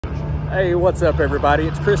Hey, what's up everybody?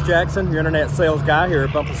 It's Chris Jackson, your internet sales guy here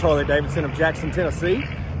at Memphis Harley-Davidson of Jackson, Tennessee.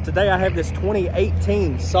 Today I have this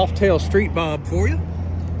 2018 Softail Street Bob for you.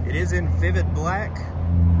 It is in vivid black.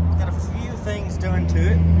 It's got a few things done to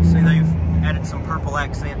it. See, they've added some purple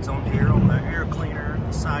accents on here on the air cleaner,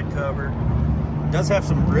 the side cover. It does have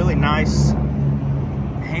some really nice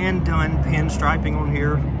hand-done pinstriping on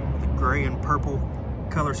here with a gray and purple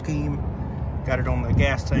color scheme. Got it on the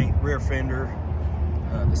gas tank, rear fender.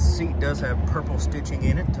 The seat does have purple stitching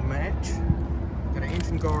in it to match. Got an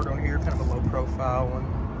engine guard on here, kind of a low profile one.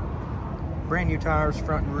 Brand new tires,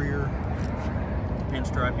 front and rear.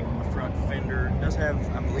 Pinstriping on the front fender. It does have,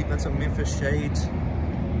 I believe that's a Memphis Shades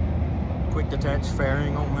quick detach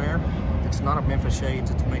fairing on there. It's not a Memphis Shades,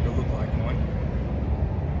 it's made to look like one.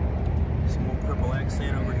 Some more purple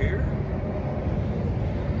accent over here.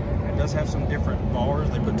 It does have some different bars.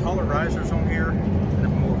 They put taller risers on here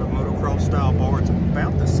and more of a motocross style bar. It's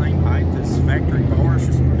about the same height as factory bars,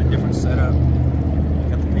 just a different setup.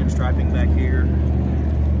 Got the pinstriping back here.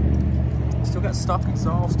 Still got stock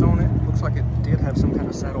exhaust on it. Looks like it did have some kind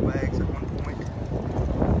of saddlebags at one point.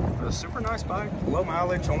 But a super nice bike, low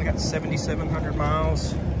mileage, only got 7,700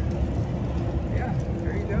 miles. Yeah,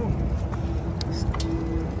 there you go.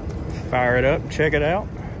 Fire it up, check it out.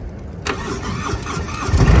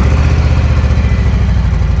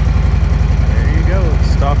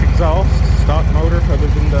 Stock exhaust, stock motor, other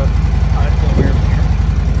than the high flow air cleaner.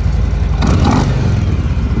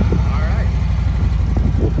 Alright.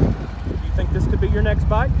 If you think this could be your next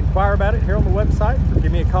bike, inquire about it here on the website or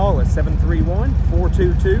give me a call at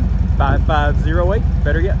 731-422-5508.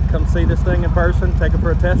 Better yet, come see this thing in person, take it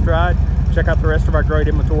for a test ride, check out the rest of our great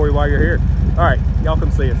inventory while you're here. Alright, y'all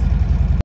come see us.